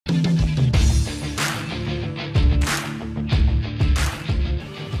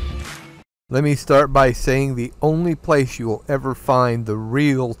Let me start by saying the only place you will ever find the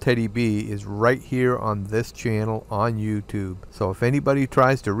real Teddy B is right here on this channel on YouTube. So if anybody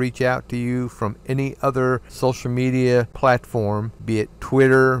tries to reach out to you from any other social media platform, be it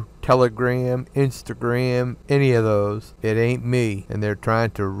Twitter, Telegram, Instagram, any of those, it ain't me, and they're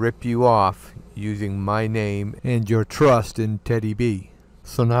trying to rip you off using my name and your trust in Teddy B.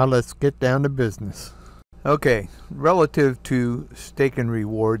 So now let's get down to business. Okay, relative to stake and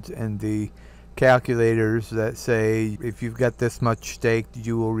rewards and the calculators that say if you've got this much staked,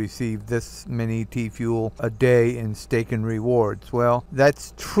 you will receive this many T-Fuel a day in stake and rewards. Well,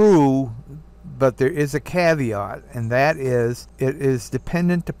 that's true, but there is a caveat, and that is it is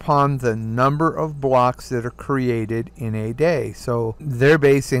dependent upon the number of blocks that are created in a day. So they're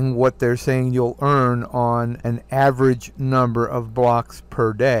basing what they're saying you'll earn on an average number of blocks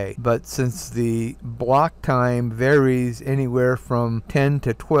per day. But since the block time varies anywhere from 10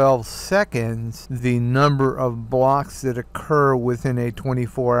 to 12 seconds, the number of blocks that occur within a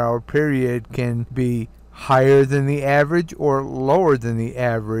 24-hour period can be higher than the average or lower than the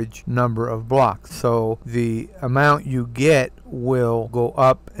average number of blocks. So the amount you get will go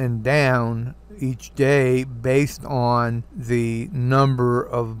up and down each day based on the number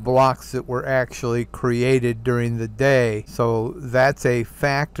of blocks that were actually created during the day. So that's a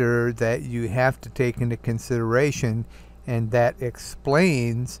factor that you have to take into consideration, and that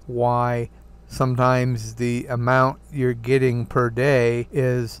explains why sometimes the amount you're getting per day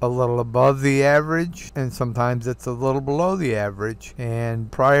is a little above the average, and sometimes it's a little below the average. And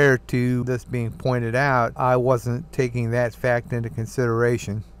prior to this being pointed out, I wasn't taking that fact into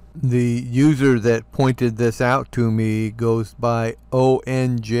consideration. The user that pointed this out to me goes by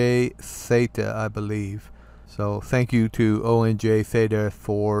ONJ Theta, I believe. So thank you to ONJ Theta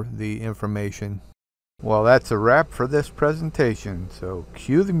for the information. Well, that's a wrap for this presentation, so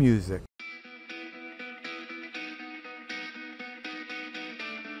cue the music.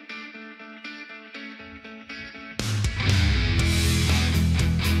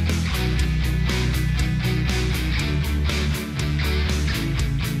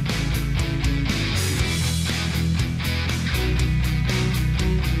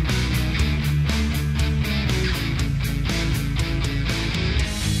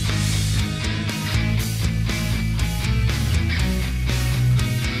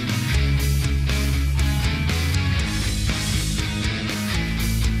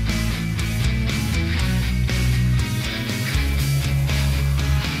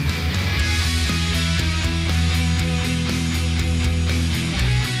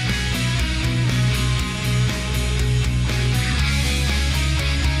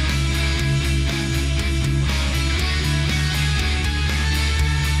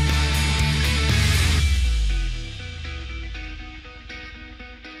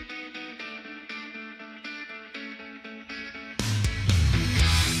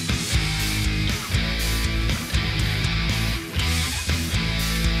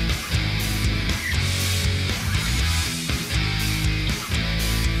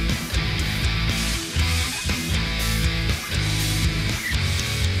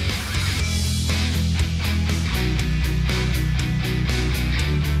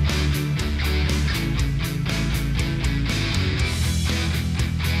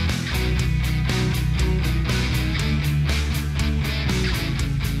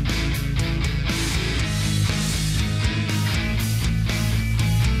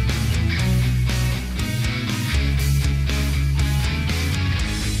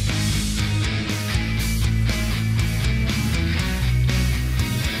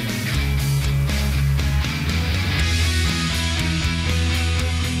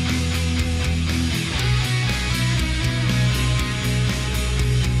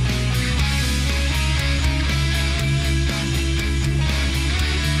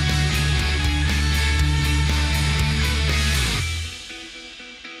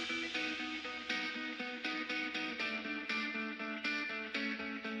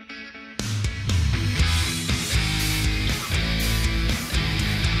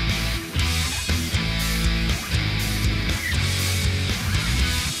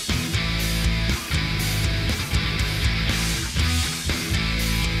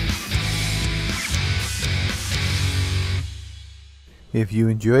 If you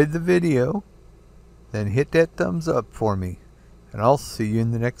enjoyed the video, then hit that thumbs up for me, and I'll see you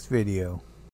in the next video.